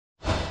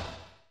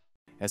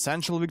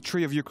Essential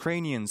victory of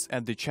Ukrainians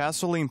at the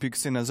Chess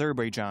Olympics in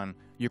Azerbaijan.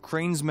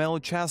 Ukraine's male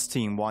chess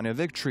team won a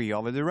victory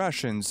over the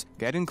Russians,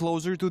 getting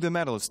closer to the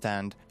medal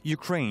stand.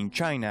 Ukraine,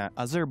 China,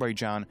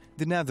 Azerbaijan,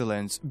 the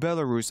Netherlands,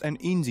 Belarus and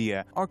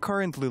India are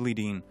currently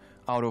leading.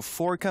 Out of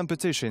 4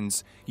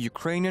 competitions,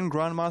 Ukrainian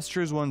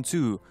grandmasters won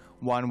 2.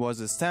 One was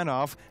a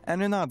standoff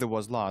and another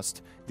was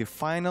lost. The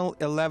final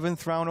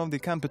 11th round of the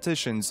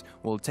competitions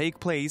will take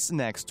place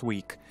next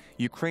week.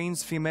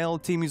 Ukraine's female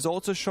team is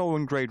also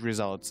showing great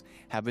results,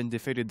 having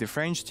defeated the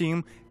French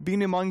team,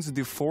 being amongst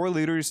the 4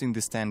 leaders in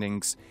the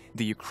standings.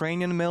 The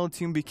Ukrainian male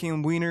team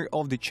became winner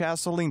of the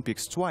Chess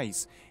Olympics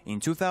twice,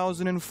 in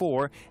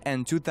 2004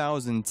 and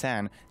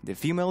 2010, the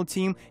female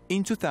team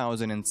in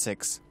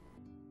 2006.